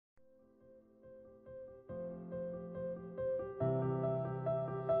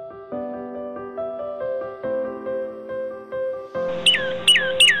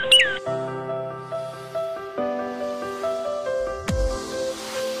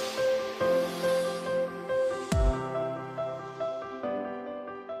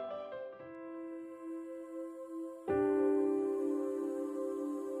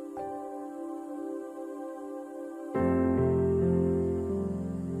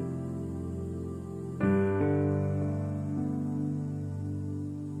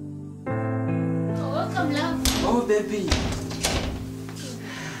baby.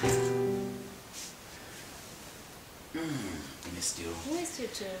 Missed you. Missed you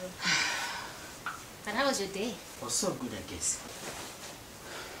too. And how was your day? Oh, so good, I guess.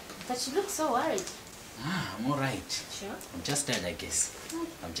 But you look so worried. I'm alright. Sure? I'm just tired, I guess.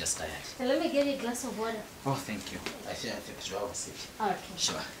 I'm just tired. Then let me get you a glass of water. Oh, thank you. I think I should have a seat. Okay.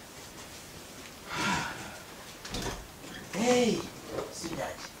 Sure. Hey,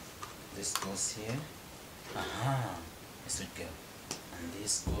 sweetheart. This goes here. Aha, a sweet girl. And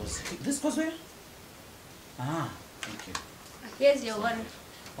this goes where? Ah, thank you. Here's your water.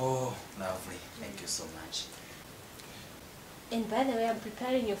 Oh, lovely. Thank you so much. And by the way, I'm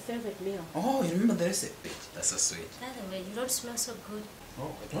preparing your favorite meal. Oh, you remember the recipe? That's so sweet. By the way, you don't smell so good.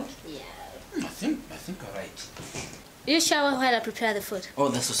 Oh, I don't? Yeah. I think you're right. You shower while I prepare the food. Oh,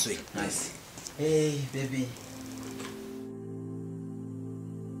 that's so sweet. Nice. Hey, baby.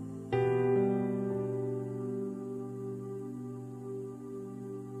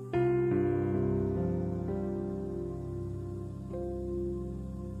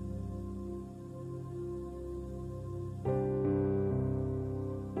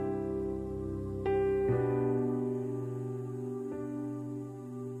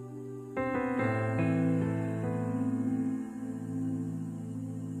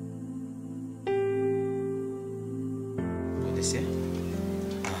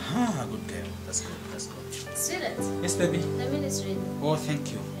 Aha, good girl. That's good, that's good. Sweetheart. Yes, baby. The meal is ready. Oh,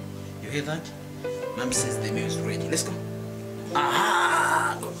 thank you. You hear that? Mom says the meal is ready. Let's go.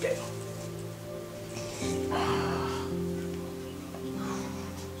 Aha, good girl.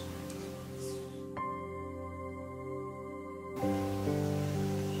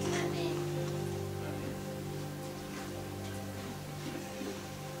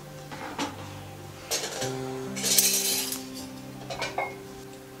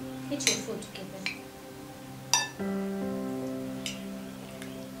 Eat your food together.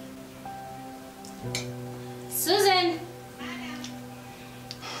 Susan!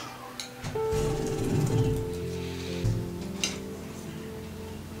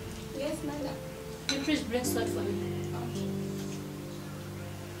 Yes, madam. Can you please bring salt for me?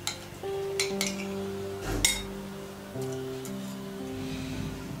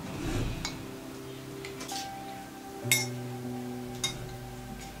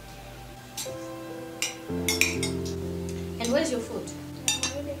 And where's your food?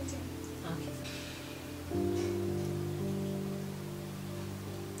 Okay.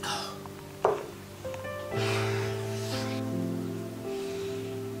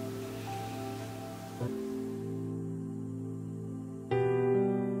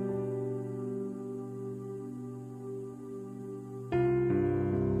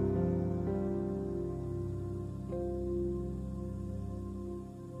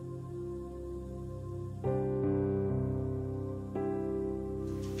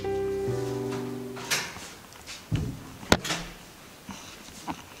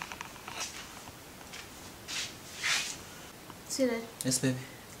 See that? Yes, baby.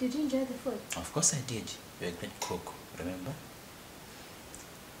 Did you enjoy the food? Of course I did. You're a great cook, remember?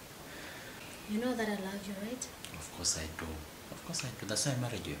 You know that I love you, right? Of course I do. Of course I do. That's why I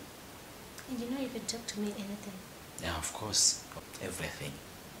married you. And you know you can talk to me anything. Yeah, of course. Everything.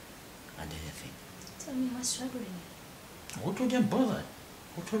 And anything. Tell me what's troubling you. Who told you I'm bothered?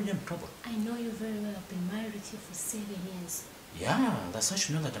 Who told you I'm troubled? I know you very well. I've been married with you for 7 years. Yeah, that's why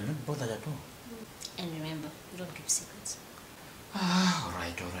you know that I'm not bothered at all. And remember, you don't keep secrets. Ah,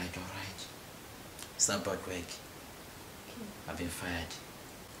 alright. It's not about work. Okay. I've been fired.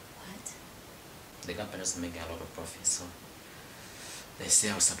 What? The company was making a lot of profit, so they say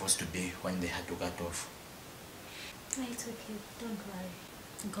I was supposed to be when they had to cut off. No, it's okay. Don't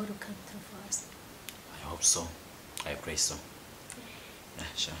worry. God will come through for us. I hope so. I pray so. Yeah,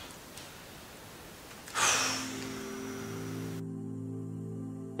 sure.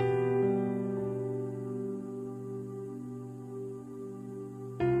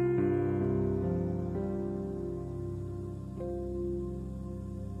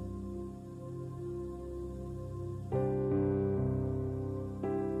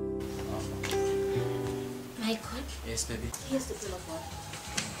 Michael? Yes, baby. Here's the bill of water.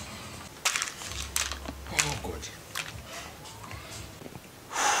 Oh, good.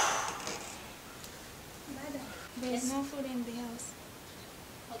 Madam, there's no food in the house.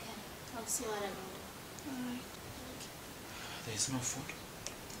 Okay. I'll see what I can do. Alright. There's no food.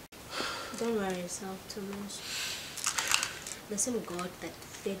 Don't worry yourself too much. The same God that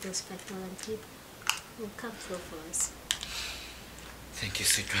fed those 5,000 people will come through for us. Thank you,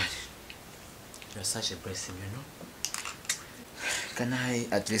 sweetheart. You're such a blessing, you know. Can I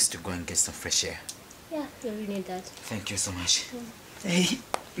at least go and get some fresh air? Yeah, you really need that. Thank you so much. Hey,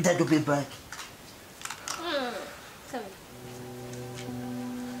 Dad will be back. Come on.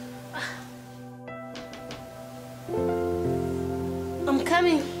 I'm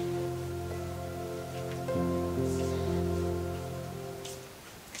coming.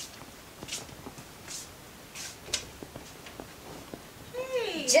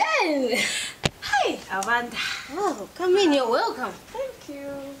 Hey. Jen! Hi, Avanda. Oh, come in. You're welcome. Thank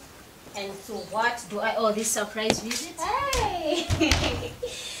you. And to what do I owe this surprise visit? Hey.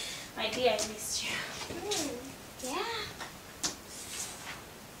 My dear, I missed you. Yeah.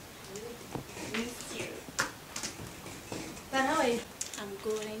 Missed you. But how are you? I'm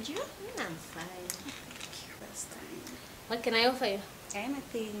good, and you? I'm fine. First time. What can I offer you?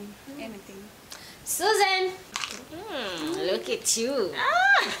 Anything. Anything. Susan! Look at you.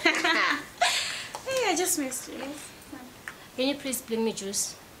 Hey, I just missed you. Yes. Can you please bring me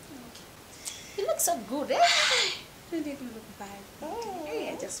juice? You look so good, eh? You didn't look bad. Hey,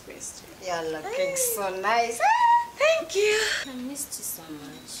 I just missed you. You're looking so nice. Thank you. I missed you so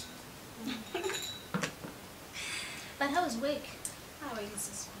much. But how's work? How is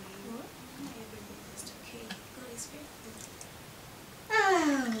this for you? Everything is okay. God is faithful.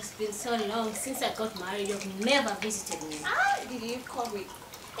 Ah, it's been so long since I got married. You've never visited me. Did you call me?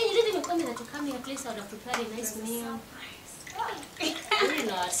 And you didn't even tell me that you come to your place. I would have prepared a nice meal. You're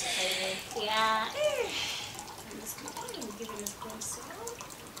not surprising. Yeah.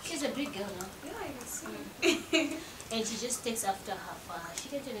 She's a big girl now. Yeah, I can see. And she just takes after her father. She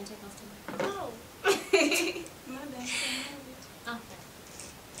can't even take after me. No. Madam, Okay.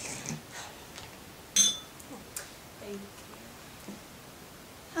 thank you.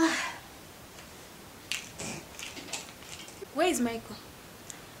 Where is Michael?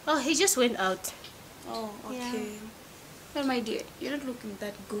 Oh, he just went out. Oh, okay. Yeah. Well, my dear, you're not looking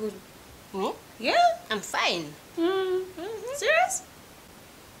that good. Hmm? Yeah? I'm fine. Serious?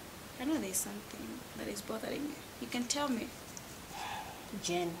 I know there's something that is bothering you. You can tell me.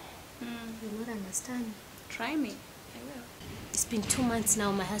 Jen, you not understand. Try me. I will. It's been 2 months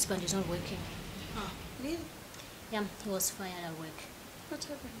now. My husband is not working. Oh, really? Yeah, he was fired at work. What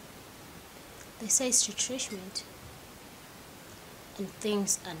happened? They say it's retrenchment. And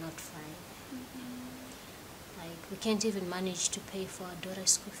things are not fine. Like, we can't even manage to pay for our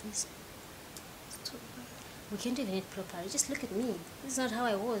daughter's school fees. It's too bad. We can't even eat properly. Just look at me. This is not how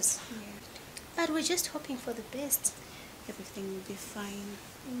I was. Yeah. But we're just hoping for the best. Everything will be fine.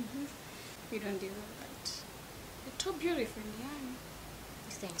 You don't deserve that. You're too beautiful and young.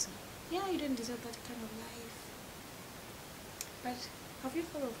 You think so? Yeah, you don't deserve that kind of life. But have you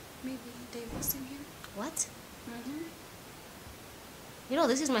thought of maybe divorcing him? What? You know,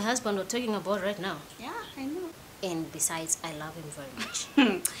 this is my husband we're talking about right now. Yeah, I know. And besides, I love him very much.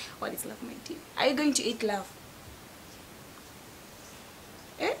 What is love, my dear? Are you going to eat love?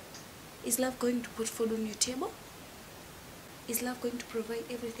 Eh? Is love going to put food on your table? Is love going to provide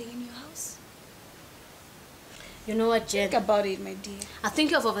everything in your house? You know what, Jen? Think about it, my dear. I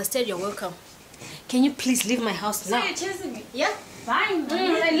think you've overstayed your welcome. Can you please leave my house now? So you're chasing me? Yeah? Fine.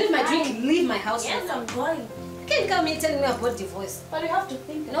 I leave my drink. Leave my house Yes, now. I'm going. You can't come here telling me about divorce. But you have to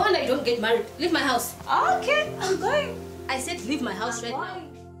think. No wonder you don't get married. Leave my house. Okay, I'm going. I said leave my house right now.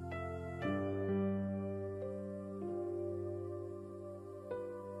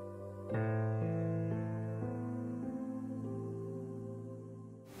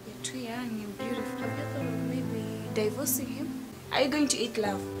 You're too young and beautiful. Have you thought of maybe divorcing him? Are you going to eat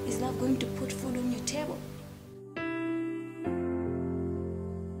love? Is love going to put food on your table?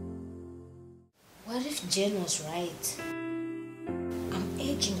 What if Jen was right? I'm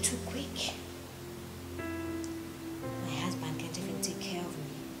aging too quick. My husband can't even take care of me.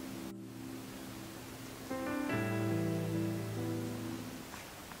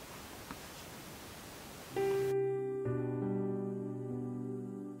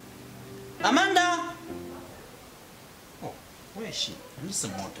 Amanda! Oh, where is she? I need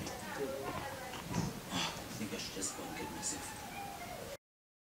some water. I think I should just go and get myself.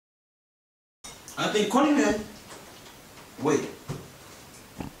 I've been calling you. Wait.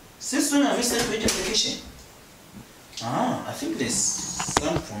 Since when have you started waiting vacation? Ah, I think there's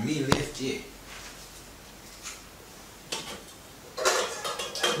some for me left here.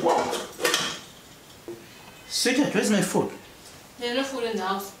 Wow. Sweetheart, where's my food? There's no food in the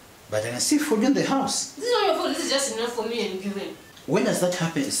house. But I can see food in the house. This is not your food. This is just enough for me and given. When does that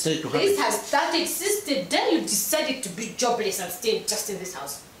happen? It started to happen? This has started since the day you decided to be jobless and stay just in this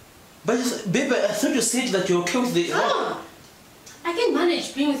house. But baby, I thought you said that you're okay with the... Ah, I can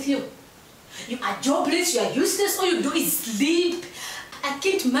manage being with you. You are jobless, you are useless, all you do is sleep. I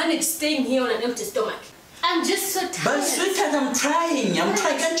can't manage staying here on an empty stomach. I'm just so tired. But sweetheart, I'm trying.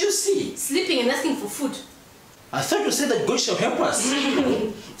 Can't you see? Sleeping and asking for food. I thought you said that God shall help us.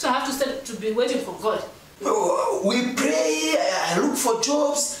 So I have to start to be waiting for God. We pray, I look for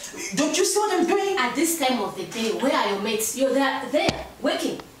jobs. Don't you see what I'm doing? At this time of the day, where are your mates? You're there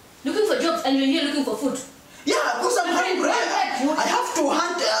working, looking for jobs, and you're here looking for food. Yeah, because I'm hungry. I have to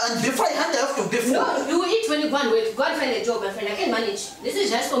hunt, and before I hunt, I have to be full. No, you will eat when you go and work. Go and find a job, my friend. I can manage. This is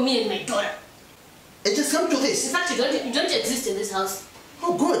just for me and my daughter. It just come to this. In fact, you don't exist in this house.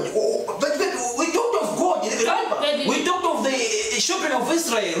 Oh, God. Oh, but we talked of God. Remember? We talked of the children of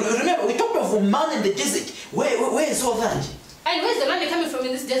Israel. Remember, we talked of man in the desert. Where is all that? And where's the money coming from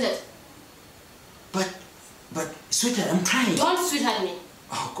in this desert? But sweetheart, I'm trying. Don't sweetheart me.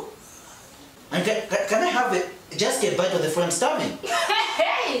 Oh, God. And can I have just a bite of the food? I'm starving.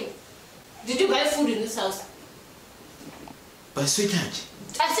 Hey! Did you buy food in this house? But sweetheart.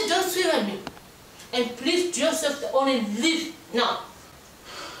 I said don't sweetheart me. And please do yourself the honor and leave now.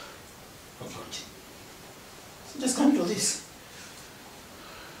 Oh, God. Just come to this.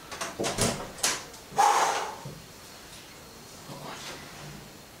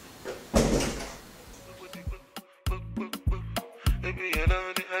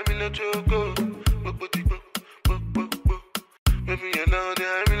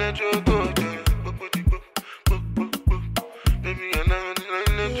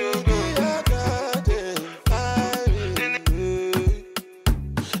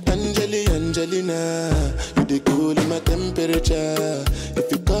 Angelina, you the cool in my temperature.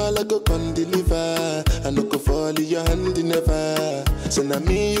 If you call, I go come deliver. I no go fall in your hand never. So now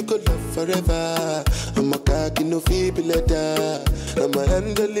me you could love forever. I'm a cocky no feeble letter. I'm a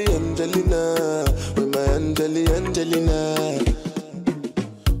Angelina, with my Angelina.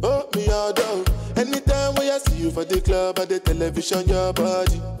 Oh me all down. Anytime when I see you for the club or the television, your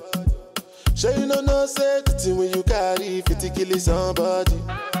body. Sure you know say the thing when you carry 50 kill somebody.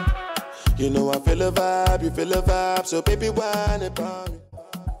 You know I feel a vibe, you feel a vibe, so baby whine about me.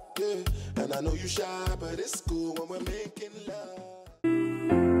 Yeah, and I know you shy, but it's cool when we're making love.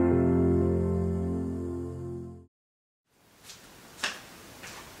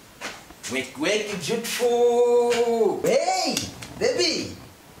 Wake, beautiful. Hey, baby.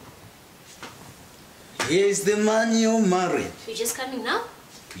 Here's the man you married. You're just coming now?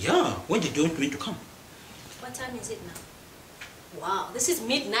 Yeah, when did you want me to come? What time is it now? Wow, this is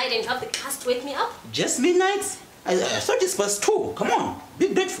midnight and you have the gas to wake me up? Just midnight? I thought it's past 2. Come on, be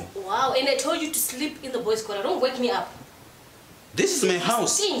grateful. Wow, and I told you to sleep in the boys' quarter. Don't wake me up. This is my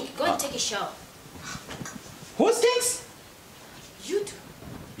house. Stink. Go and take a shower. Who stinks? You do.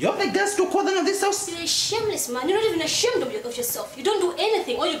 You have the gas to call them in this house? You're a shameless man. You're not even ashamed of yourself. You don't do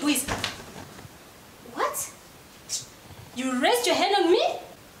anything. All you do is... What? You raised your hand on me?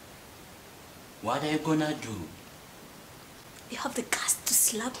 What are you gonna do? You have the guts to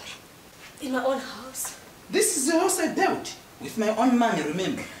slap me in my own house. This is the house I built with my own money,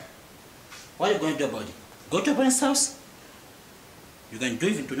 remember? What are you going to do about it? Go to your parents' house? You're going to do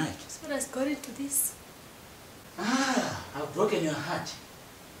even tonight. So what has got into this? I've broken your heart.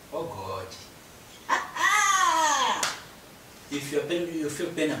 Oh God. If you feel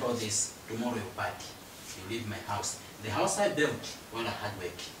pain about this, tomorrow you party. You leave my house. The house I built while I had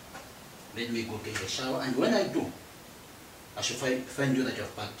work. Let me go get a shower, and when I do, I should find you that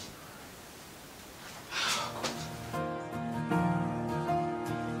you've packed.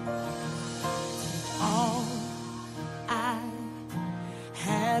 All I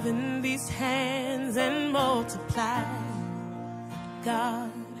have in these hands and multiply,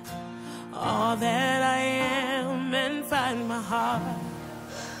 God, all that I am and find my heart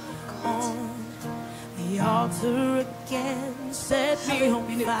on the altar again. Set me on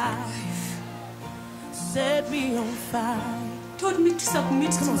fire. Set me on fire. Told me to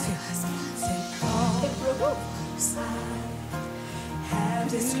submit to Come on, my say husband. all I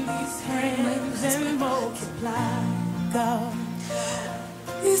have in these hands and multiply, God.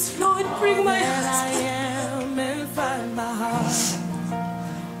 Please, Lord, bring my that husband. I am and find my heart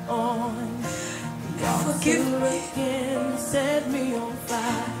on the Forgive altar me. again. Set me on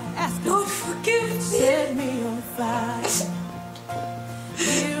fire. Ask Lord, forgive me. Set me on fire.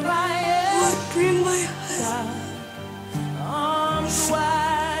 Here I am. Lord, bring my husband. Arms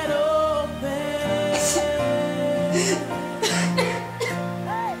wide open,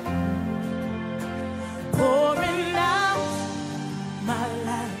 pouring out my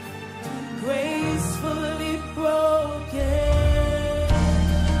life, gracefully broken.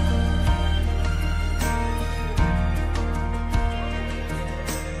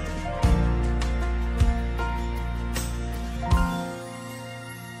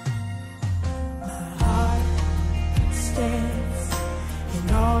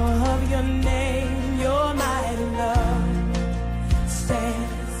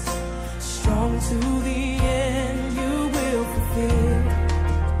 to the end, you will fulfill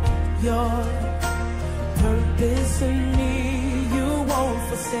your purpose in me. You won't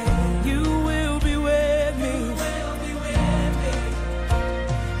forsake. You will be with me.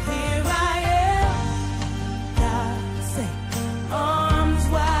 Here I am, God say, arms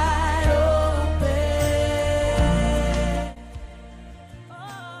wide open.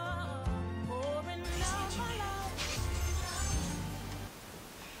 Pouring out my love.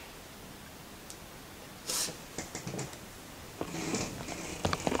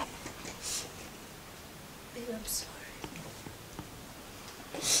 Babe, I'm sorry.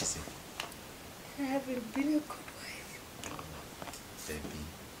 I haven't been a good wife. Baby,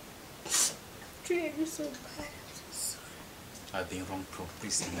 I'm treating you so bad. I'm so sorry. I've been wrong, bro.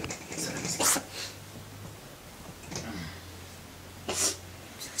 Please, I'm so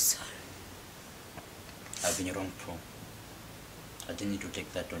sorry. I've been wrong, bro. I didn't need to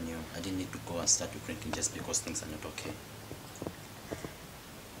take that on you. I didn't need to go and start drinking just because things are not okay.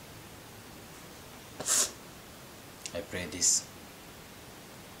 I pray this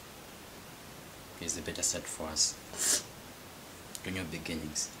is the better start for us. To new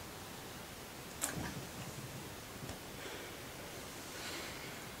beginnings.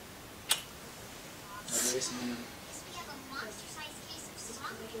 I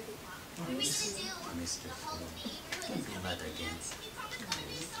missed you. Don't do that again.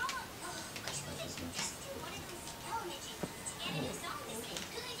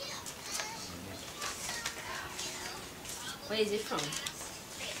 Where is it from?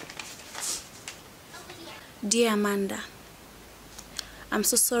 Dear Amanda, I'm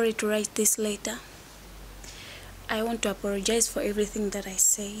so sorry to write this letter. I want to apologize for everything that I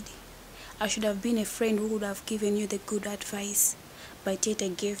said. I should have been a friend who would have given you the good advice, but yet I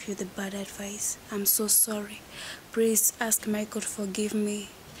gave you the bad advice. I'm so sorry. Please ask Michael to forgive me.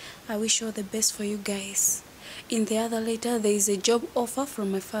 I wish all the best for you guys. In the other letter, there is a job offer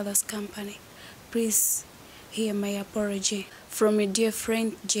from my father's company. Please hear my apology. From a dear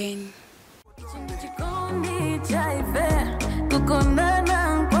friend, Jane.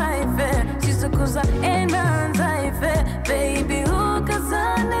 Baby, who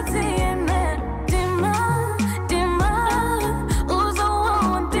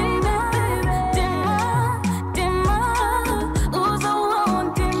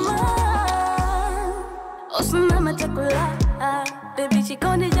baby, she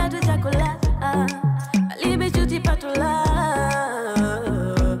gonna jatu chakula. Alibe chuti patula.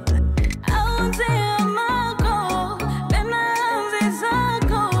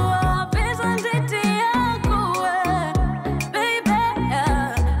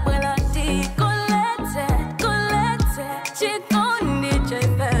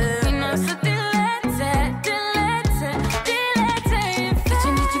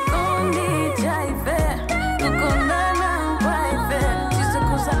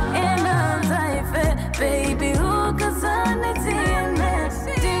 Baby, who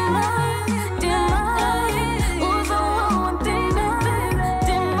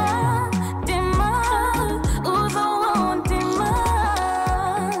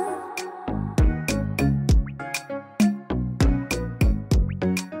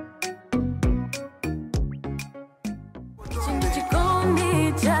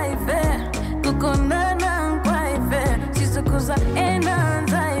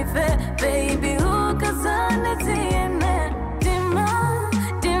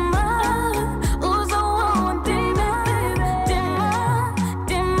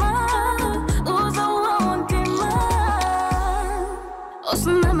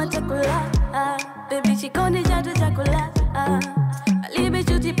baby, she gonna jatu chakula.